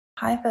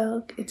Hi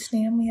Vogue, it's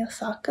Naomi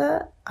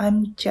Osaka.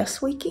 I'm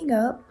just waking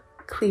up,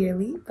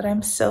 clearly, but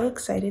I'm so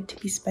excited to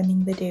be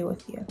spending the day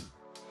with you.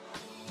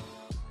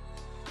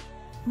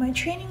 My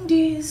training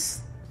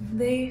days,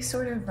 they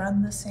sort of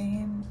run the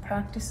same.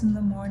 Practice in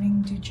the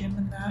morning, do gym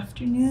in the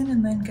afternoon,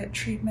 and then get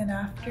treatment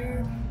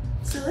after.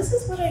 So this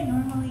is what I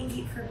normally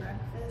eat for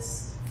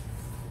breakfast.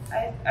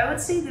 I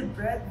would say the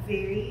bread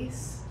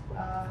varies,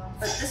 but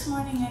this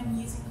morning I'm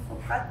using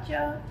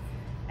focaccia,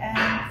 and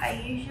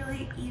I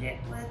usually eat it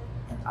with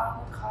an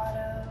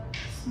avocado,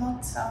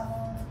 smoked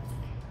salmon,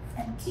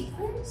 and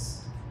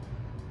capers.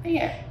 But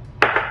yeah,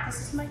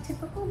 this is my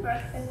typical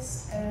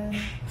breakfast, and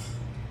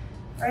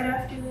right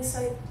after this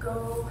I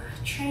go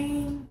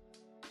train.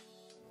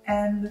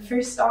 And the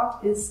first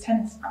stop is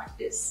tennis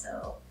practice,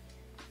 so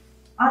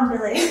on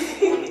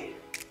delay.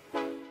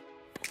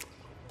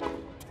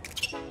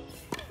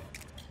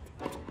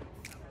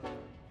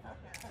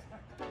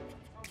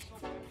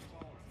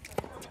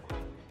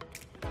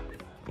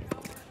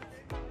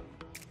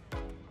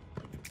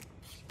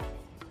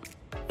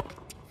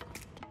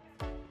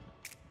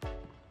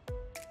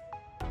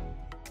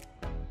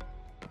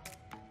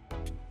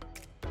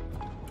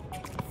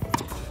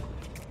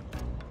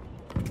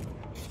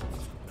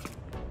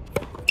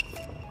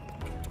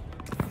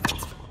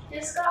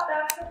 Just got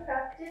back from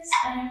practice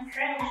and I'm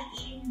currently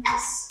eating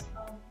this,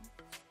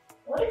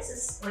 what is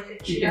this? Like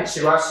a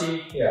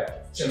chirashi? Yeah.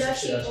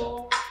 Chirashi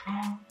bowl.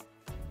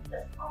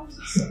 The palms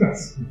are so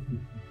nice.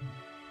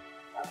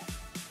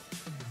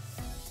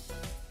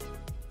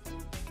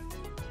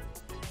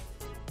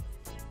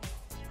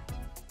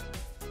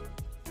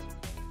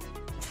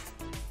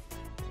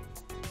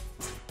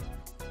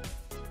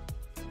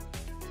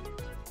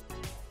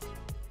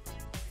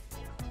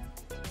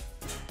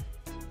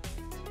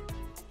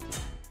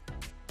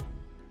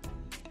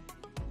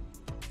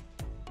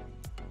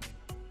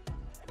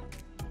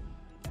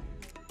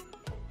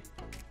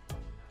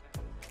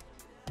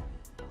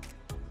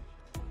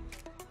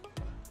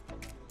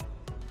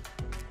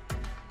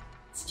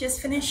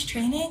 Just finished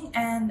training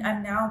and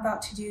I'm now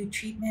about to do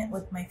treatment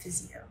with my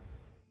physio.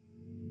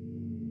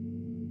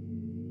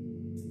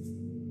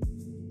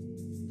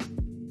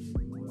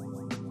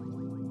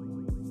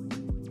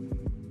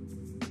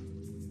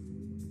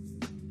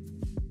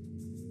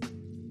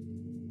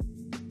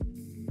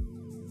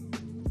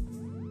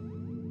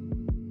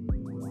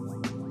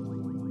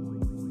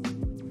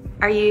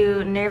 Are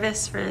you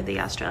nervous for the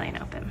Australian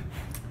Open?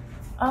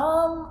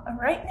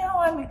 Right now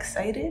I'm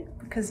excited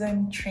because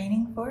I'm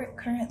training for it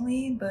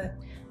currently, but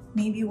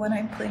maybe when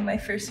I play my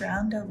first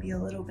round I'll be a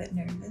little bit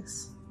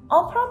nervous.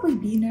 I'll probably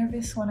be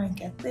nervous when I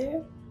get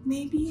there,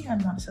 maybe, I'm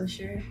not so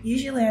sure.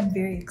 Usually I'm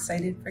very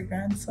excited for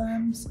Grand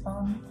Slams,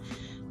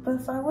 but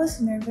if I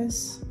was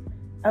nervous,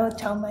 I would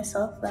tell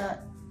myself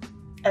that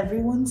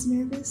everyone's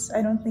nervous.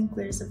 I don't think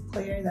there's a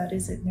player that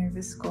isn't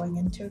nervous going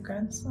into a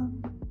Grand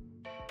Slam.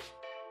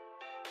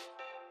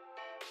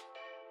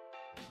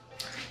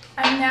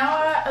 I'm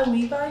now at a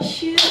Levi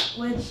shoot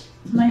with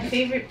my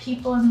favorite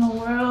people in the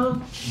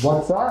world.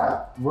 What's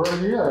that? We're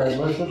here.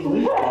 What's the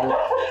Levi?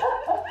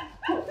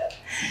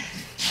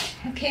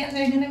 Okay, and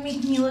they're gonna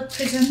make me look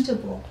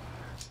presentable.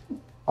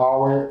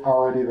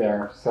 Already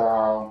there,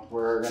 so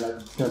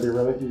it's gonna be a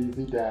really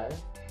easy day.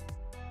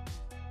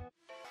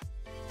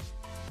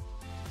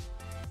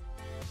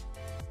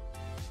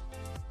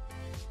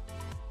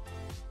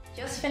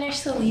 Just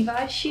finished the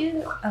Levi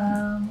shoot.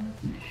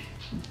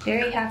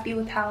 Very happy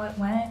with how it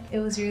went. It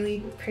was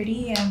really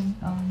pretty, and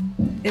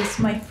it's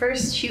my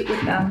first shoot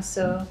with them,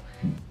 so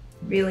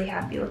really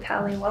happy with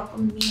how they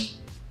welcomed me.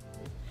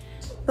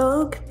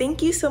 Vogue,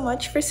 thank you so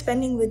much for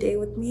spending the day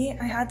with me.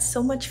 I had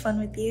so much fun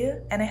with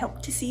you, and I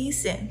hope to see you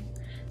soon.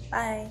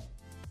 Bye.